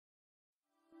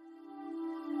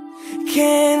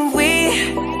Can we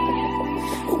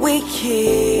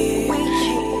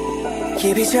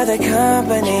keep each other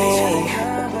company?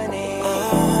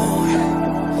 Oh,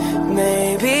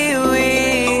 maybe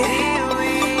we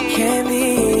can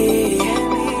be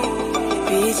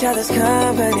each other's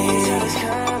company.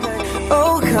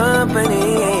 Oh,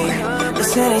 company.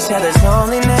 Listen each other's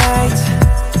lonely nights,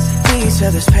 be each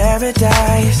other's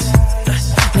paradise.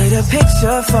 Need a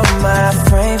picture for my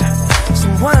frame,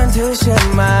 someone to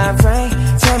share my brain.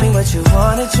 Tell me what you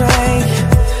wanna drink,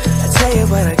 I'll tell you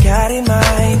what I got in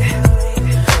mind.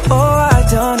 Oh, I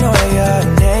don't know your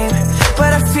name,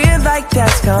 but I feel like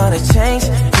that's gonna change.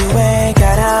 You ain't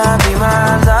gotta be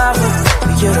my lover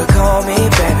for you to call me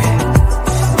baby.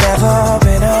 Never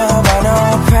been under no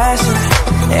pressure,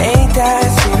 ain't that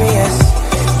serious.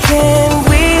 Can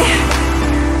we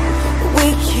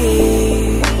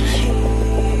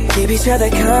keep each other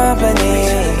company?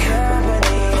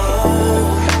 Oh,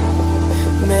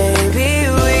 maybe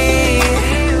we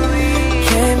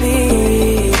can be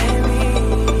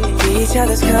each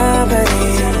other's company.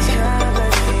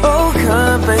 Oh,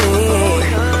 company.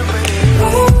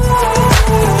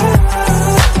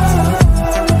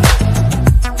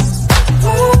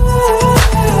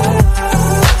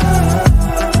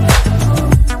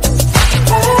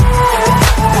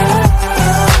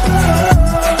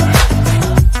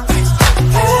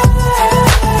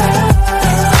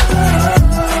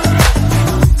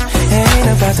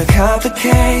 The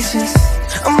complications,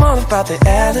 I'm all about the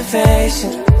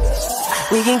elevation.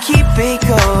 We can keep it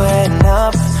going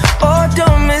up, or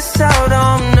don't miss out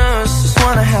on us. Just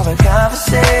wanna have a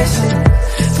conversation,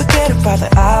 forget about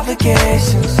the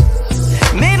obligations.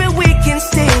 Maybe we can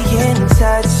stay in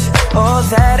touch, oh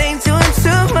that ain't doing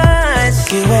too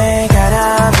much. You ain't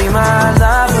gotta be my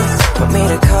lover for me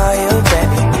to call you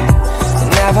baby.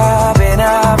 Never been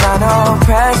around no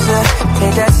pressure,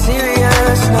 ain't that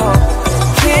serious, no.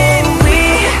 Can we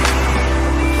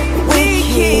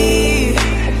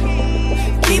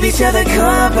keep each other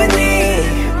company?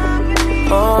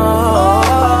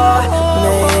 Oh,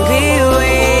 maybe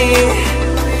we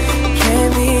can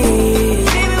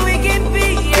be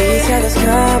each other's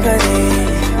company.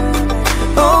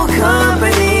 Oh,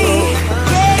 company.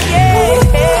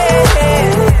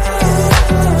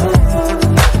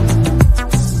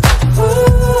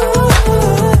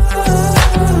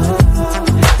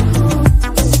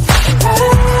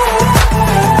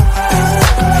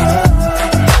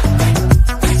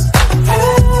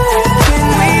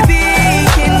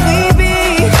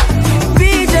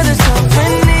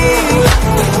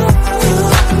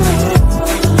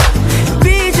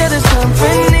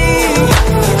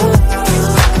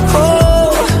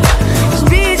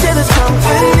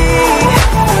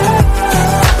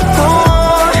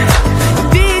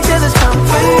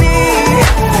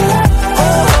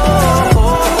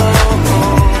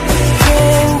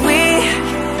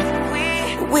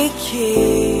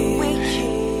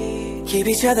 Keep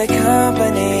each other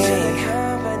company.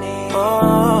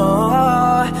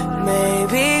 Oh,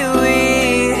 maybe we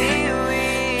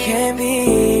can be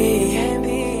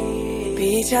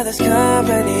each other's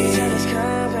company.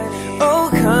 Oh,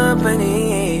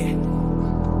 company.